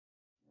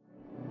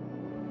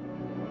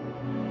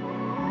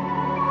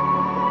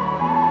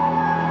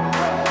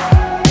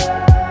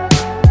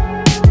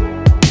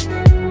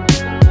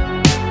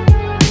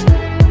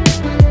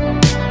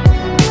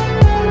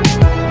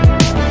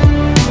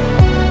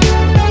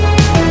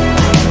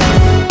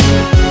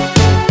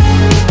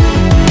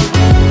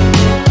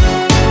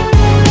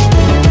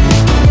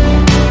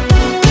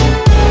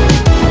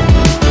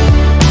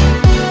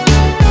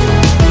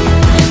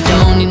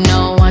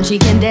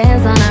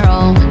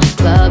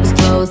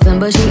closing,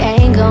 but she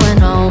ain't going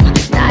home.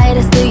 Night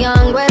is still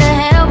young, where the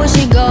hell will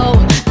she go?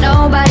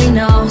 Nobody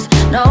knows,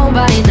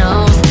 nobody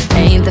knows.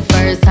 Ain't the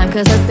first time,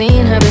 cause I've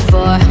seen her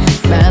before.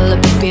 Smell the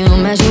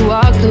perfume as she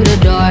walks through the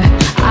door.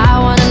 I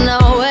wanna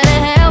know, where the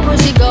hell will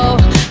she go?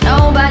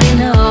 Nobody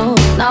knows,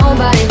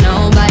 nobody,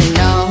 nobody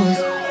knows.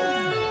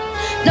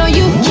 No,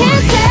 you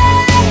can't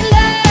tell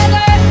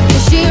her,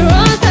 cause she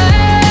runs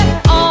her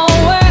own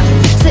world.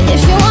 So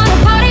if you wanna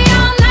party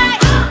all night,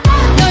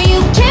 no, you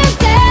can't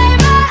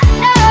tame her,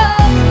 no.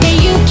 And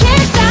you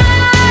can't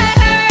tie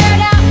her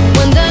down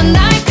when the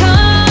night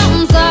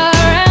comes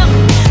around.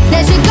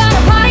 Said you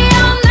gotta party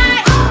all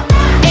night,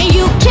 and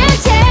you can't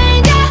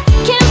change her,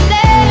 can't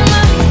tame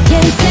her,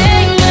 can't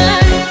tame her.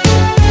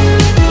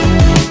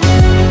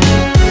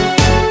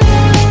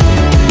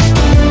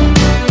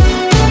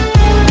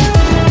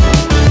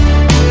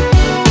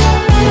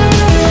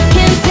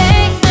 Can't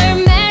take her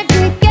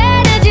magic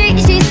energy.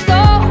 She's so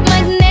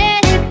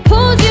magnetic,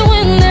 pulls you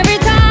in every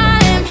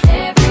time.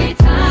 Every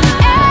time,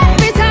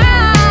 every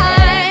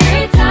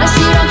time. Now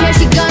she don't care,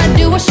 she gonna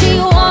do what she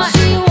wants,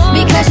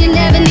 because she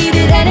never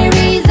needed any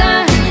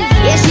reason.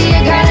 Yeah, she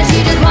a girl and she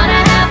just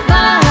wanna have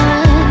fun.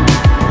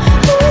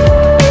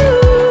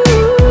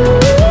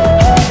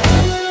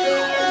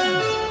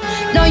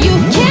 No, you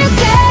can't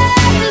tell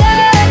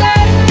her,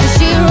 cause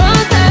she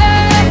runs her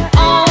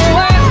own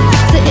world.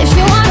 So if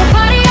you wanna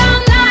party all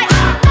night,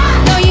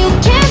 no, you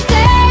can't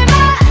tame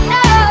her,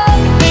 no.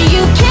 And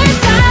you can't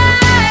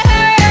tie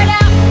her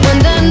down when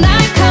the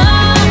night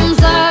comes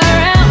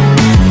around.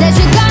 Said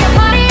you gotta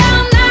party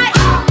all night,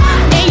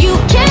 and you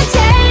can't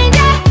change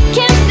her,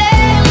 can't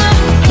tame her,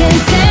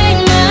 can't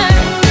tame her.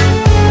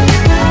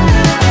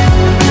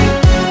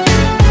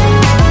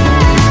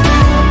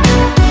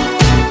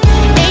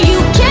 And you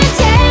can't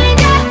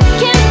change her,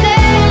 can't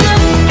tame her,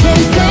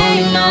 can't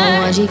tame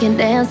her. She can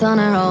dance on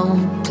her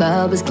own.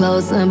 Club is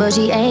closing, but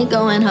she ain't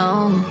going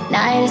home.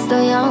 Night is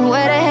still young,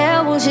 where the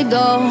hell will she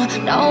go?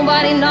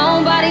 Nobody,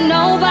 nobody,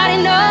 nobody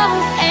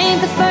knows.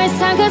 Ain't the first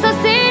time, cause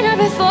I've seen her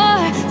before.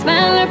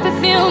 Smell her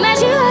perfume as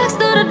she walks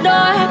through the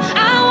door.